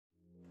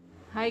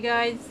Hi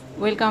guys,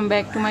 welcome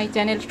back to my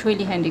channel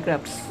শৈলী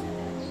handicrafts.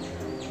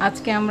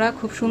 আজকে আমরা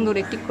খুব সুন্দর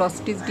একটি ক্রস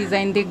স্টিচ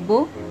ডিজাইন দেখব।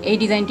 এই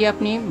ডিজাইনটি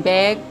আপনি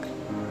ব্যাগ,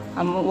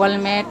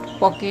 ওয়ালম্যাট,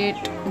 পকেট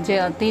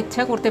যাতে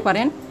ইচ্ছা করতে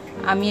পারেন।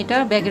 আমি এটা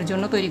ব্যাগের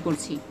জন্য তৈরি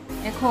করছি।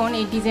 এখন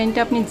এই ডিজাইনটা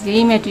আপনি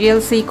যেই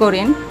ম্যাটেরিয়ালসেই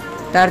করেন,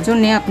 তার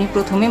জন্যে আপনি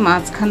প্রথমে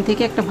মাঝখান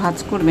থেকে একটা ভাঁজ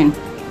করবেন।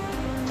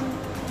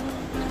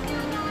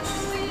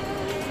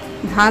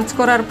 ভাঁজ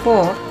করার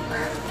পর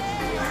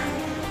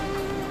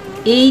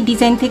এই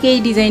ডিজাইন থেকে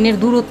এই ডিজাইনের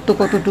দূরত্ব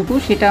কতটুকু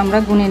সেটা আমরা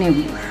গুনে নেব।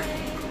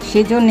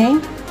 সেজন্যে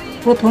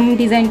প্রথম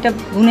ডিজাইনটা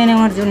গুনে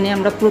নেওয়ার জন্য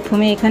আমরা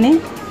প্রথমে এখানে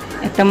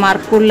একটা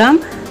মার্ক করলাম,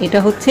 এটা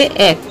হচ্ছে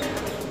 1।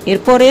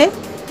 এরপরে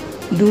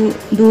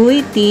 2,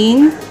 3,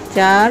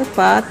 4,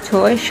 5,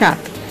 6, 7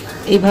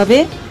 এইভাবে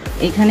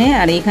এখানে,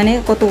 আর এখানে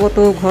কত কত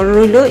ঘর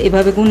রইল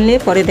এভাবে গুনলে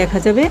পরে দেখা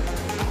যাবে।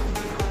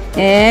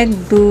 1,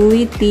 2,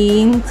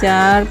 3,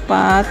 4,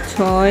 5,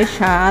 6,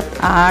 7,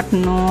 8,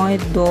 9,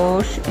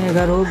 10,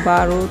 11,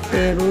 12,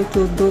 13,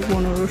 14,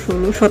 15,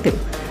 16, 17,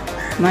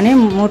 মানে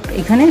মোট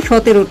এখানে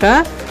 17টা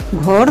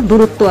ঘর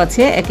দূরত্ব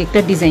আছে একটা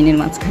ডিজাইনের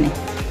মাঝখানে,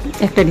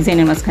 একটা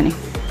ডিজাইনের মাঝখানে।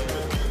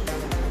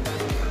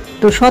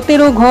 তো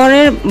 17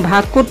 ঘরের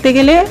ভাগ করতে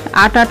গেলে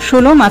 8, 8,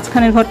 16,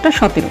 মাঝখানের ঘরটা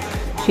 17,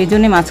 সেই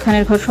জন্য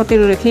মাঝখানের ঘর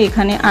 17 রেখে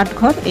এখানে 8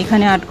 ঘর,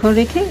 এখানে 8 ঘর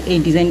রেখে এই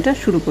ডিজাইনটা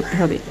শুরু করতে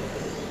হবে।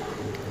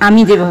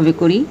 আমি যেভাবে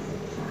করি,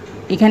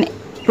 এখানে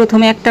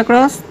প্রথমে একটা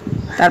ক্রস,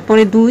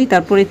 তারপরে 2,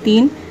 তারপরে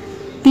 3,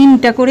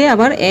 3টা করে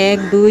আবার 1,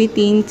 2,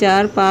 3,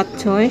 4, 5,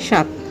 6,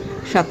 7,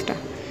 7টা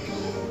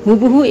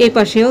হুবহু। এই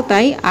পাশেও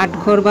তাই 8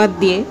 ঘর বাদ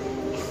দিয়ে,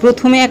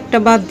 প্রথমে একটা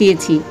বাদ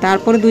দিয়েছি,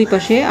 তারপরে দুই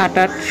পাশে 8,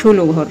 8,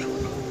 16 ঘর।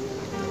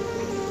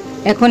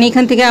 এখন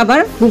এখান থেকে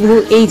আবার হুবহু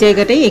এই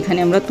জায়গাটাই এখানে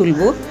আমরা তুলব।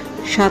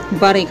 7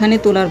 বার এখানে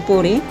তোলার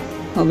পরে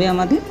হবে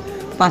আমাদের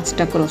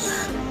 5টা ক্রস,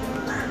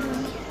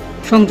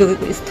 সংযোগ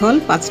স্থল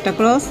 5টা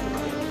ক্রস,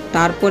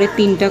 তারপরে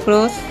 3টা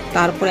ক্রস,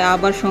 তারপরে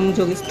আবার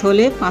সংযোগ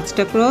স্থলে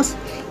 5টা ক্রস।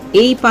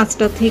 এই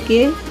 5টা থেকে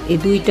এই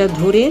 2টা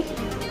ধরে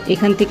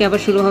এখান থেকে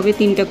আবার শুরু হবে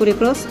 3টা করে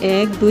ক্রস,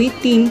 1, 2,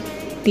 3,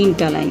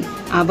 3টা লাইন।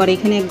 আবার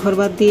এখানে এক ঘর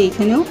বাদ দিয়ে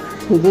এখানেও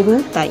হুবহু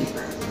তাই।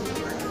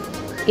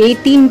 এই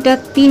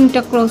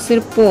 3টা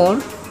ক্রসের পর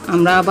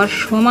আমরা আবার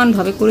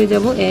সমানভাবে করে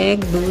যাব 1,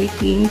 2,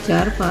 3,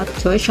 4, 5,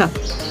 6, 7,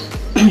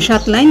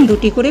 7 লাইন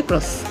 2টি করে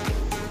ক্রস।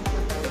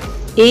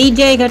 এই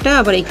জায়গাটা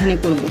আবার এখানে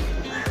করব।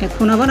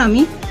 এখন আবার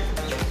আমি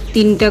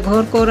 3টা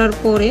ঘর করার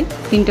পরে,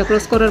 3টা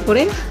ক্রস করার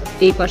পরে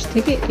এই পাশ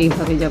থেকে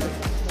এইভাবে যাব।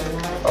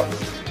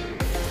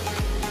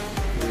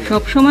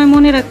 সব সময়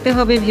মনে রাখতে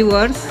হবে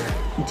ভিউয়ার্স,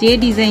 যে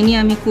ডিজাইনই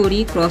আমি করি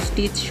ক্রস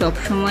স্টিচ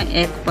সবসময়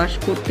এক পাশ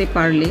করতে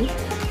পারলে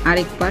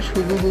আরেক পাশ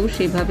হুবহু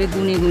সেভাবে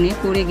গুনে গুনে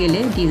করে গেলে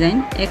ডিজাইন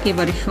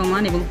একেবারে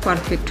সমান এবং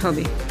পারফেক্ট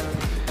হবে।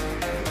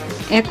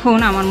 এখন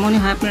আমার মনে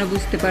হয় আপনারা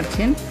বুঝতে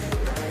পারছেন।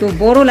 তো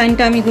বড়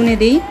লাইনটা আমি গুনে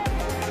দিই।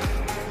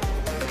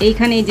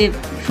 এইখানে এই যে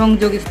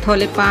সংযোগ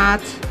স্থলে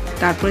 5,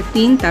 তারপরে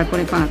 3,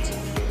 তারপরে 5,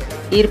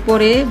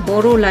 এরপরে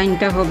বড়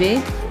লাইনটা হবে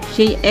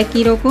সেই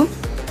একই রকম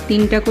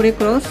 3টা করে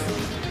ক্রস,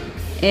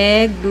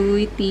 1, 2,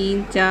 3,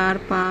 4,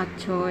 5,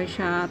 6,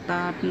 7,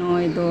 8,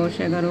 9, 10,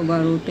 11,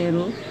 12,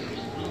 13,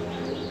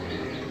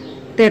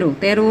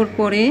 13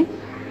 পরে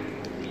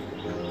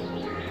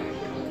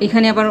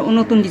এখানে আবার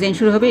নতুন ডিজাইন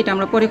শুরু হবে, এটা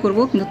আমরা পরে করব।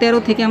 কিন্তু 13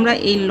 থেকে আমরা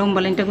এই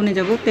লম্বা লাইনটা গুনে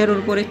যাব।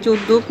 13 পরে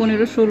 14,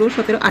 15, 16,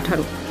 17,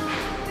 18,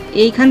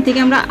 এইখান থেকে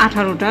আমরা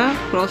 18টা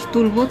ক্রস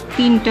তুলব,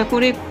 3টা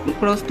করে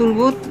ক্রস তুলব,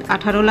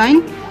 18 লাইন,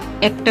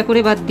 একটা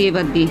করে বাদ দিয়ে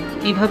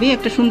এইভাবেই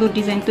একটা সুন্দর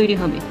ডিজাইন তৈরি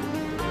হবে।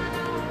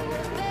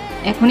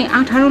 এখন এই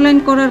 18 লাইন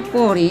করার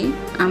পরে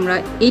আমরা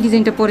এই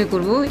ডিজাইনটা পরে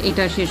করব,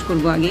 এটা শেষ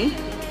করব আগে।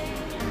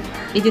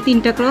 এই যে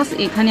 3টা ক্রস,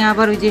 এখানে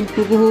আবার ওই যে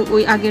হুবহু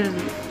ওই আগের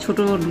ছোট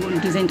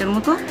ডিজাইনটার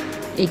মতো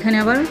এখানে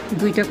আবার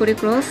 2টা করে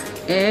ক্রস,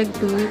 1,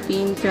 2,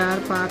 3, 4,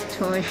 5,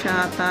 6,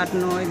 7, 8,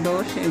 9,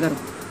 10, 11,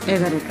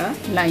 11টা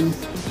লাইন।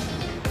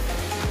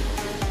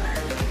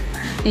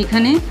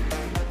 এখানে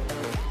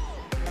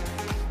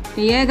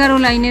এই 11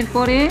 লাইনের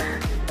পরে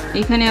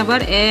এখানে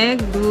আবার 1,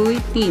 2,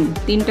 3,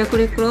 3টা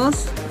করে ক্রস,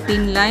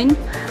 3 লাইন,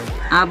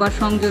 আবার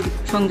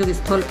সংযোগ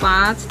স্থল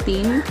 5,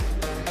 3,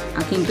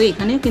 কিন্তু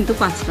এখানে কিন্তু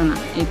 5টা না,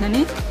 এখানে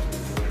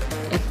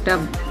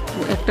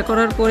একটা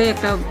করার পরে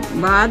একটা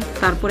বাদ,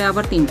 তারপরে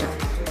আবার 3টা,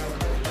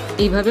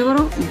 এইভাবে বড়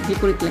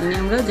বিপরীত লাইনে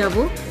আমরা যাব।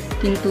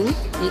 কিন্তু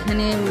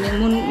এখানে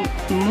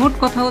মোট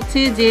কথা হচ্ছে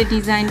যে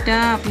ডিজাইনটা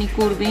আপনি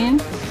করবেন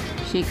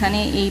সেখানে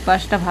এই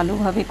পাশটা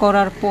ভালোভাবে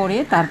করার পরে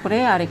তারপরে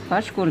আরেক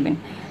পাশ করবেন।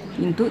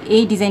 কিন্তু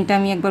এই ডিজাইনটা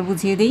আমি একবার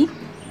বুঝিয়ে দিই।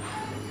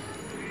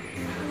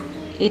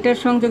 এটার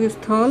সংযোগ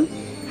স্থল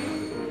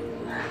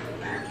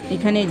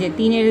এখানে যে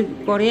 3-এর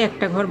পরে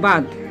একটা ঘর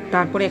বাদ,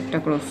 তারপরে একটা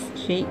ক্রস,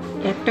 সেই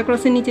একটা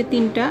ক্রসের নিচে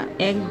 3টা,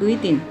 1, 2,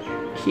 3,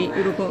 সেই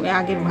এরকম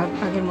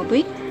আগের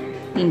মতোই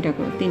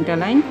 3টা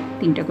লাইন,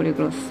 3টা করে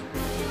ক্রস,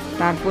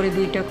 তারপরে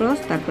 2টা ক্রস,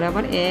 তারপরে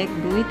আবার 1,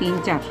 2, 3,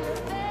 4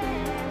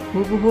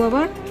 হুবহু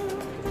আবার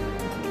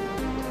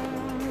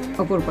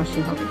অপর পাশে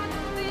হবে।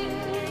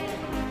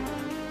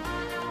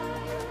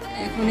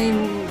 এখন এই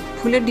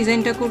ফুলের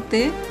ডিজাইনটা করতে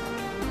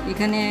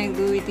এখানে 1,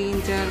 2, 3,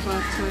 4,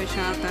 5, 6,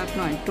 7, 8,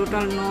 9,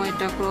 টোটাল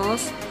 9টা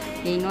ক্রস,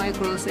 এই 9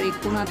 ক্রসের এই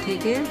কোণা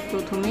থেকে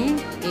প্রথমে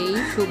এই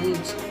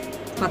সবুজ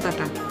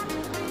পাতাটা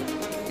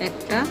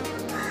একটা,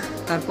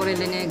 তারপরে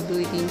লাইনে 1 2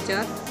 3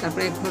 4,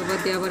 তারপরে এক ঘর বাদ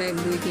দিয়ে আবার 1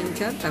 2 3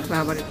 4, তারপর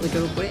আবার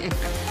ওইটার উপরে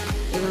একটা,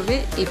 এভাবে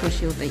এই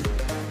পাশেও তাই।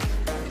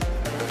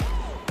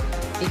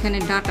 এখানে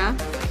ডাটা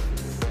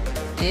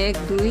 1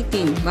 2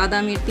 3,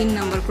 বাদামির 3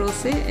 নাম্বার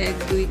ক্রসে 1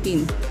 2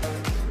 3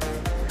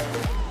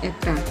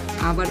 একটা,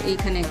 আবার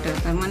এইখানে একটা,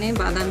 তার মানে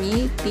বাদামি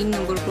 3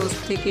 নম্বর ক্রস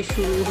থেকে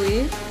শুরু হয়ে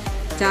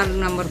 4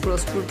 নম্বর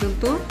ক্রস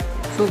পর্যন্ত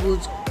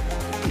সবুজ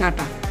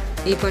ডাটা,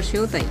 এই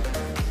পাশেও তাই।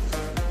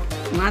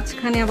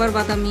 মাঝখানে আবার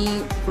বাদামি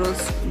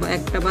ক্রস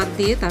একটা বাদ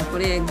দিয়ে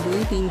তারপরে 1 2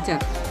 3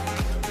 4,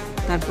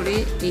 তারপরে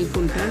এই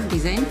ফুলটার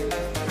ডিজাইন।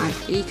 আর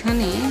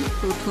এইখানে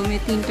প্রথমে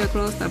 3টা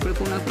ক্রস, তারপরে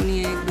কোনাকুনি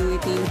 1 2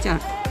 3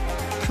 4,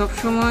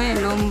 সবসময়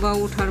লম্বা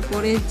ওঠার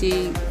পরে যে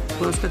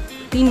ক্রসটা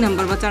 3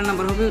 নাম্বার বা 4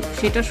 নাম্বার হবে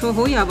সেটা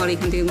সহই আবার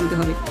এখান থেকে গুনতে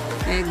হবে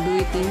 1 2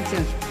 3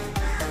 4,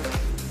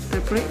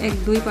 তারপরে 1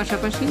 2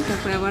 পাশাপাশি,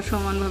 তারপরে আবার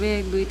সমানভাবে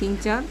 1 2 3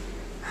 4,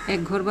 এক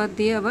ঘর বাদ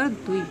দিয়ে আবার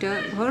 2টা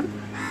ঘর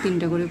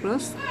 3টা করে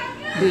ক্রস,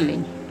 2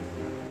 লাইন,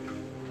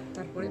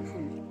 তারপরে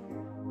ফুল।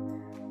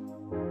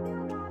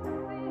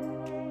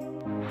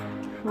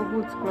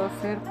 সবুজ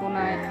ক্রসের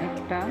কোনায়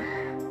একটা,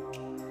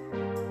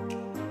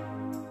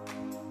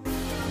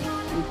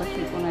 এই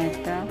পাশের কোনায়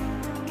একটা,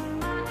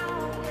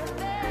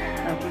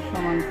 তারপর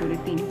সমান করে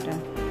 3টা,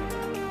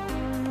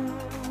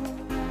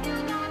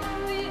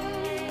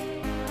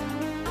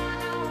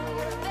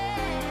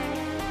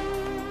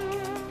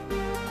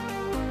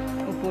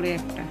 উপরে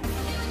একটা,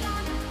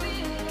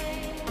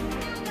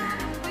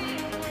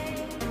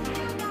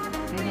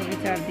 এইভাবে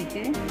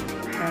চারদিকে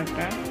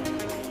 4টা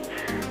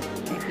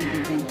একই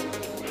ডিজাইন।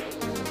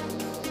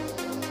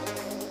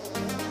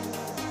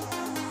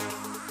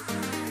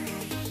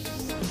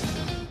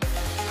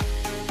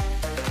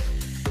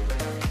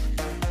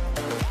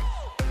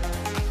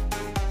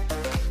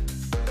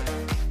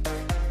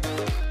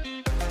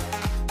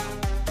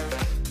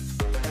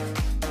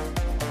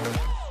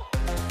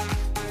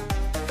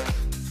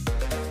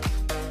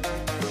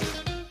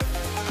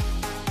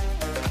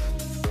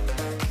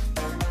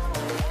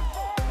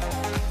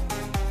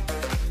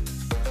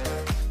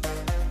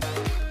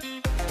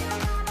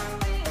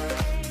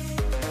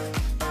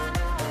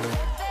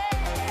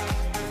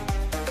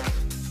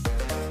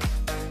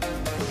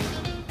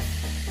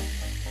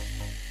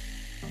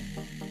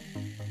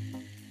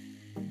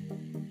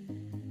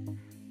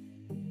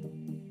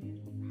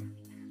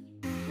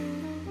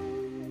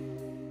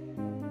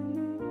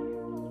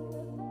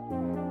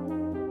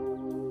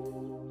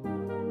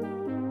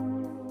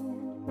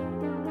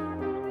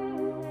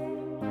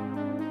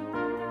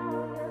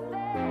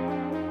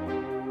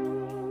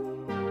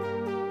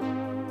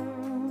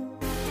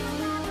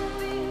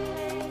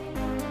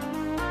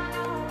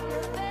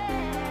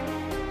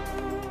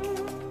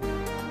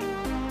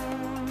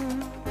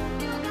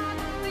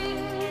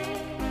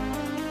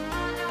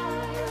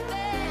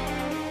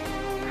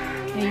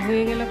 এই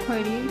হয়ে গেল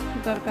খয়েরি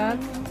সুতার কাজ।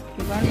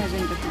 এবার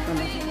ম্যাজেন্টা সুতা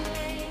লাগে।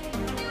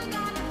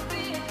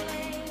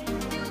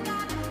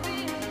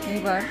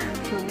 এবার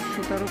সবুজ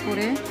সুতার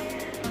উপরে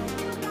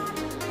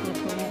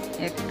প্রথমে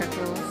একটা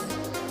ক্রস,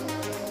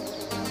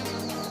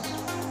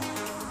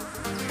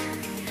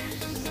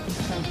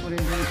 তারপরে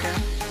 2টা,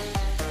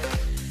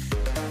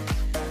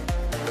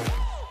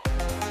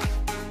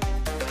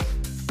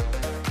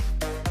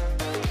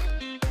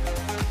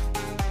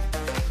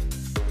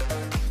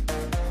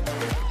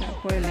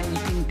 তারপরে লাইন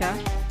 3টা,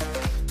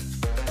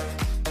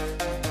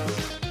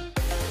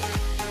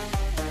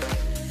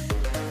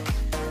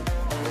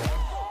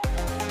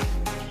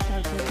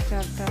 তারপরে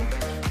 4টা,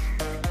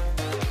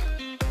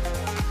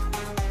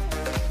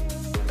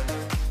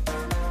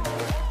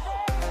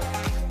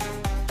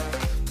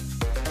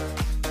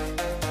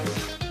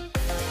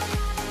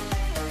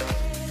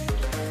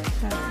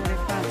 তারপরে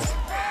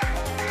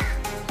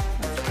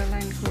 5টা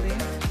লাইন করে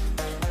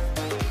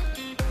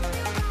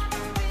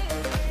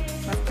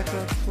 5টা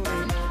ক্রস করে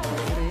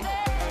উপরে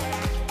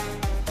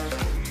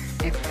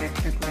একটা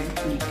একটা করে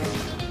 3টা।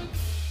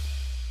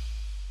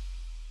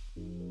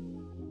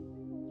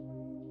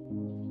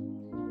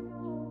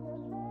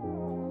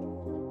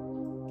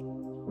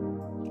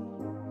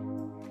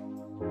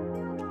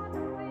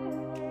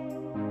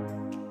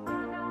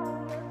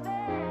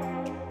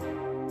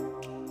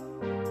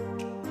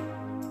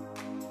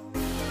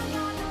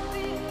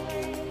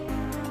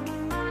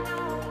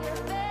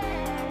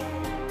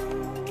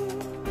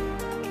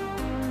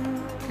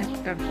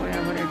 একটার পরে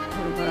আবার এক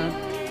ঘর বাদ,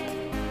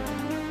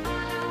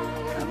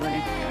 আবার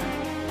একটা,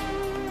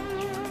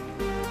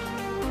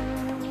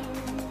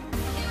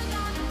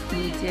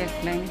 নিচে এক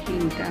লাইন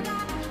 3টা,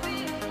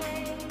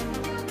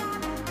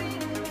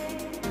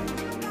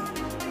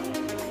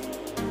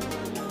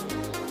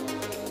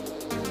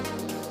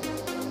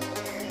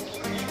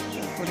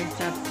 তারপরে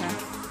 4টা,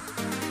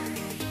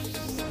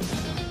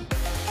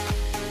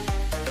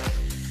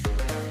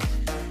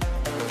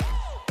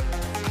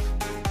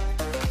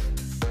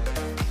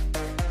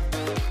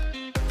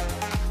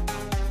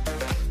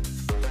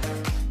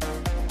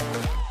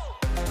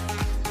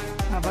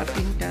 আবার আবার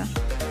 3টা।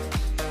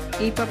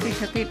 এই পাপড়ির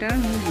সাথে এটা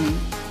মিল নেই,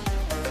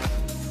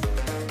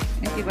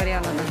 একেবারে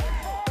আলাদা।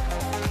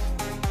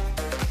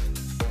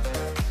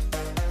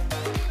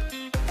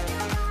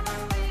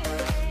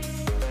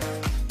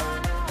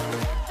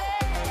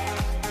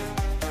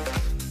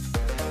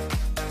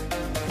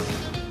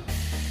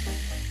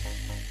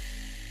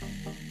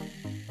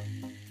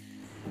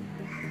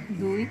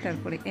 দুই,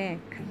 তারপরে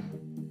 1।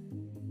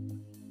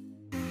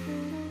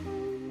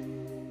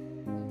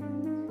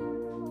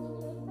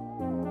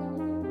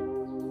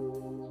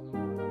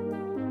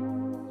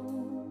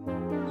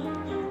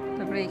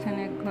 তারপরে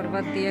এখানে ঘর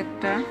বাদ দিয়ে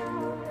একটা,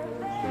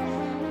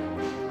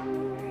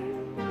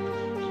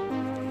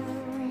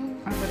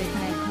 আবার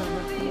এখানে ঘর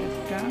বাদ দিয়ে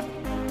একটা,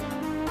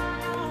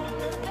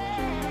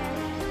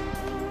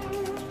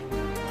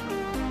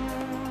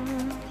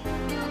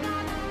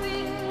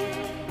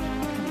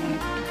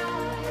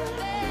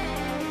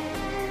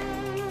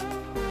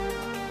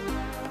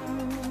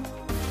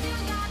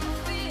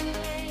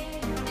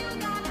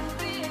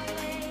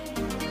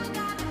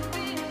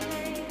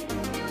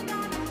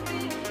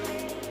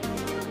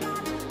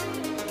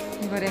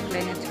 এবার এক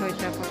লাইনে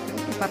 6টা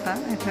পাতা,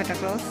 6টা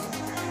ক্রস।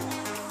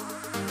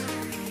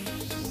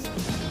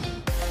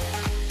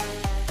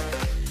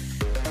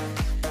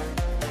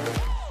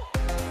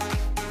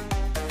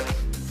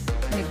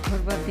 এক ঘর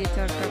বাদ দিয়ে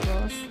 4টা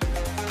ক্রস।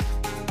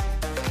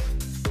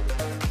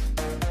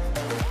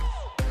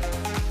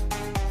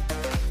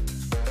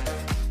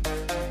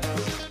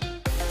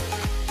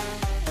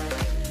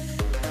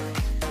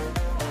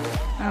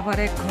 আবার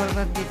এক ঘর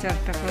বাদ দিয়ে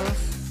 4টা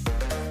ক্রস।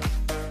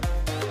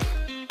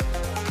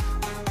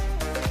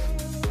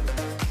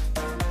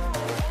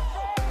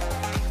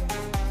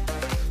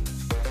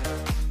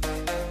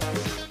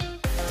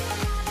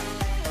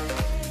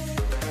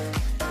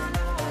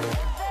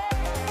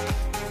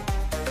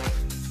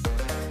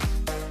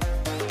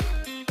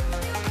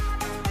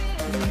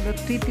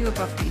 তৃতীয়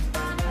পাপড়ি,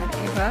 আর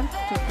এবার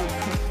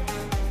চতুর্থ।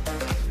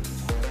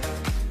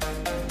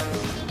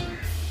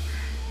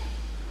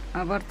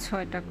 আবার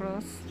 6টা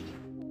ক্রস।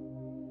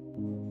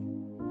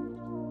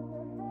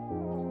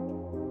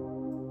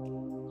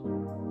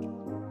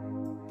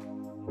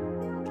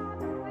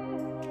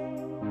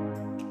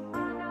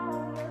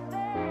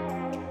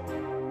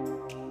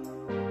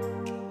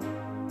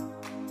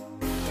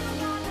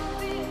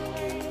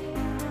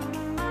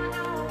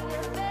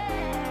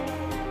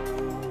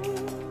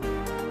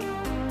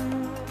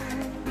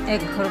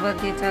 এক ঘর বাদ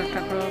দিয়ে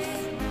 4টা ক্রস।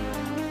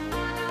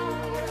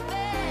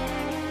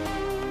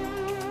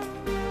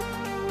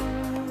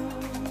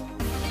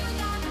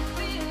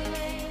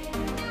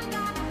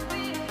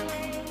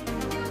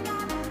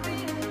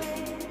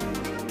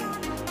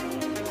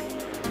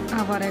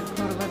 আবার এক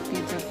ঘর বাদ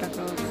দিয়ে 4টা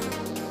ক্রস।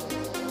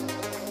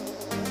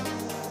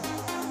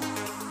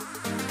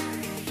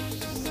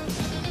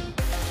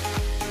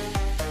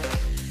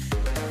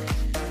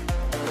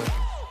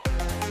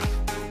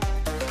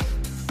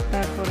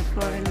 তারপরে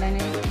পরের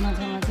লাইনে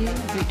মাঝামাঝি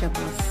 2টা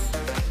ক্রস।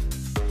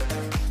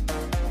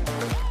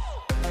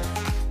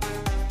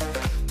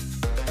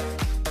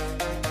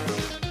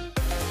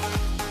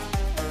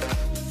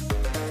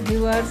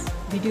 ভিউয়ার্স,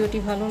 ভিডিওটি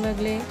ভালো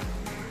লাগলে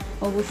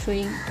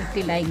অবশ্যই একটি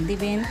লাইক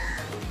দিবেন,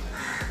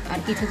 আর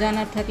কিছু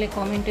জানার থাকলে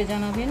কমেন্টে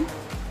জানাবেন।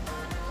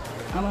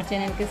 আমার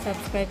চ্যানেলকে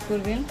সাবস্ক্রাইব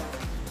করবেন,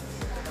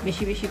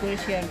 বেশি বেশি করে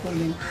শেয়ার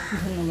করবেন।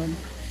 ধন্যবাদ।